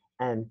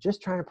and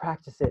just trying to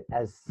practice it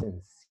as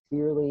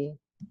sincerely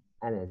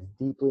and as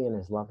deeply and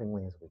as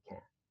lovingly as we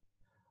can.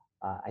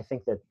 I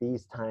think that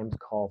these times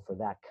call for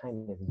that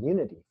kind of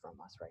unity from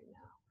us right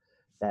now,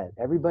 that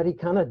everybody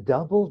kind of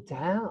double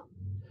down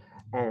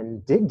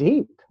and dig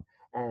deep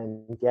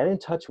and get in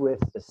touch with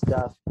the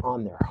stuff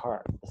on their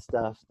heart, the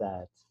stuff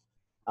that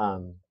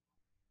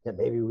that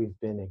maybe we've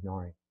been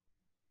ignoring.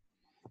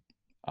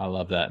 I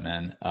love that,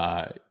 man.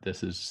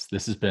 This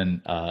has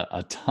been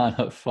a ton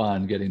of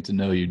fun getting to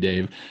know you,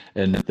 Dave.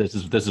 And this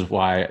is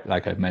why,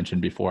 like I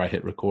mentioned before I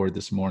hit record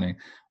this morning,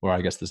 or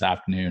I guess this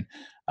afternoon,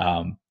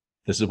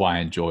 this is why I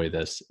enjoy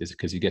this, is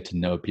because you get to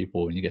know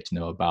people and you get to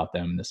know about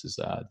them. This has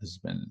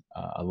been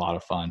a lot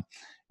of fun.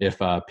 If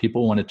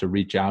people wanted to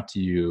reach out to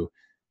you,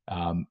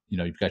 you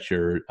know, you've got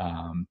your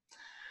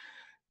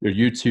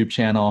YouTube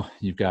channel,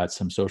 you've got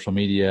some social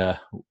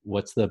media.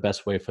 What's the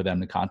best way for them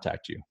to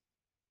contact you?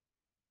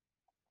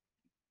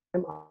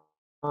 I'm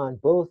on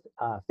both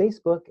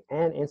Facebook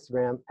and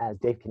Instagram as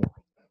Dave Keneally.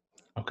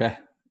 Okay,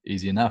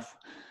 easy enough.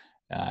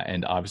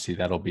 And obviously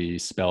that'll be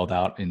spelled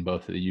out in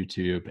both the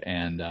YouTube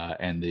and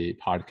the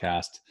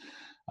podcast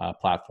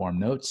platform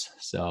notes.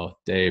 So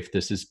Dave,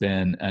 this has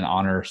been an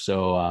honor.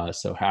 So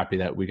happy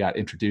that we got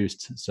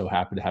introduced. So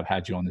happy to have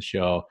had you on the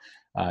show.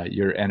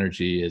 Your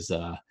energy is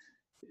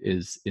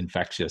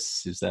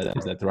infectious. Is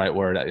that the right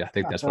word? I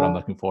think that's what I'm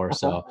looking for.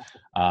 So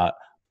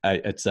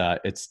it's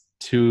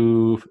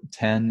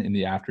 2:10 in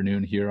the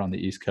afternoon here on the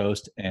East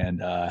Coast,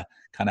 and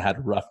kind of had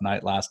a rough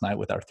night last night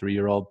with our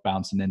 3-year-old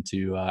bouncing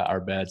into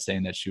our bed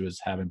saying that she was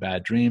having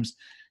bad dreams.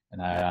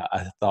 And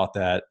I thought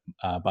that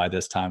by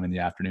this time in the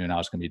afternoon I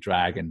was going to be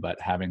dragging,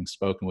 but having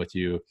spoken with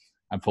you,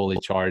 I'm fully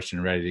charged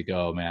and ready to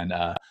go, man.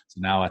 So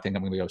now I think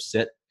I'm going to go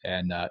sit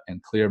and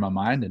clear my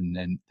mind,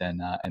 and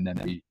then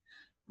be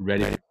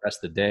ready for the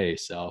rest of the day.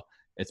 So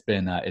it's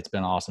been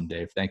awesome,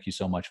 Dave. Thank you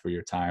so much for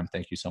your time.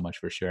 Thank you so much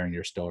for sharing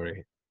your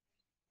story.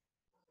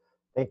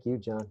 Thank you,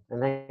 John.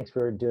 And thanks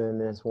for doing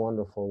this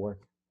wonderful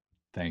work.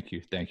 Thank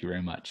you. Thank you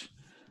very much.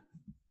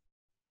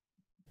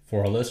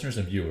 For our listeners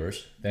and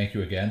viewers, thank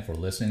you again for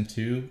listening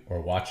to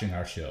or watching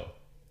our show.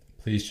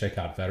 Please check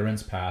out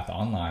Veterans Path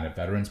online at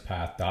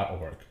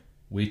veteranspath.org.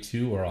 We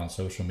too are on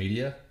social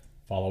media.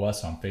 Follow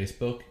us on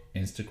Facebook,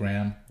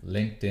 Instagram,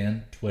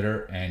 LinkedIn,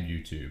 Twitter, and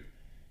YouTube.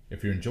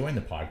 If you're enjoying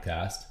the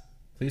podcast,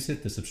 please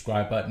hit the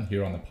subscribe button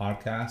here on the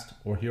podcast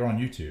or here on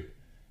YouTube.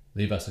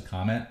 Leave us a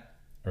comment,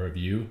 a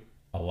review,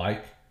 a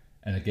like,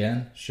 and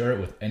again, share it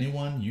with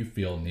anyone you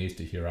feel needs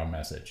to hear our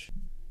message.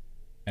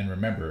 And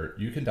remember,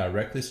 you can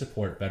directly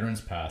support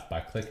Veterans Path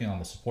by clicking on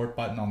the support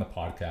button on the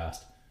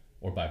podcast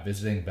or by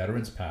visiting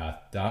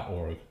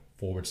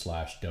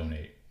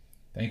veteranspath.org/donate.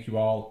 Thank you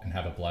all and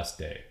have a blessed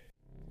day.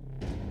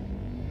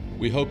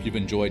 We hope you've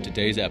enjoyed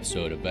today's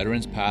episode of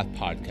Veterans Path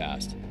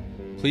Podcast.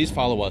 Please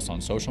follow us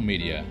on social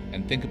media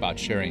and think about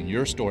sharing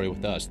your story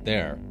with us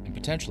there and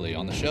potentially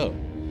on the show.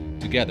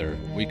 Together,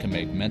 we can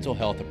make mental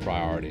health a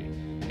priority,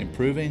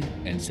 improving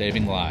and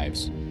saving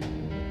lives.